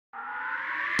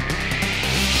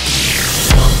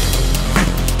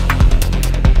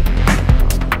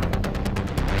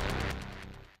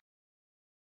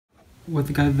With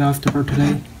the guys that for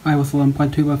today, iOS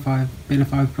 11.2.5, Beta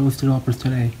 5 for listed developers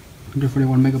today,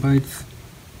 141 megabytes.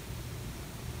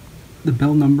 The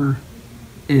build number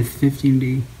is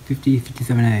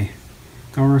 15D5057a.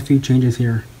 There are a few changes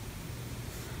here.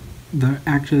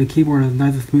 Actually, the keyboard is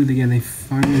nice and smooth again. They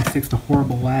finally fixed a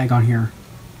horrible lag on here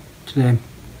today.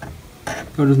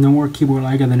 So there's no more keyboard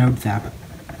lag on the Notes app.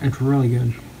 It's really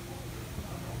good.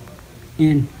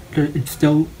 And it's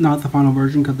still not the final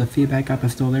version because the feedback app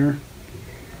is still there.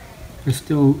 It's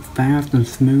still fast and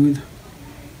smooth.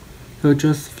 So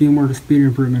just a few more speed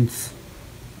improvements.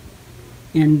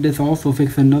 And this also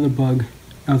fixed another bug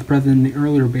that was present in the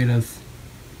earlier betas,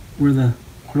 where the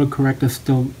autocorrect is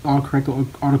still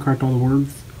autocorrect all the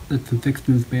words. That's been fixed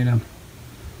in this beta.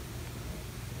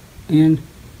 And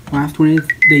last one is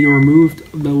they removed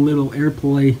the little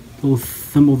AirPlay little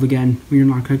symbols again when you're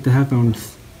not connected to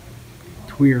headphones.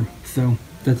 It's weird. So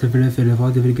that's a benefit of all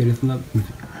the video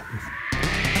videos.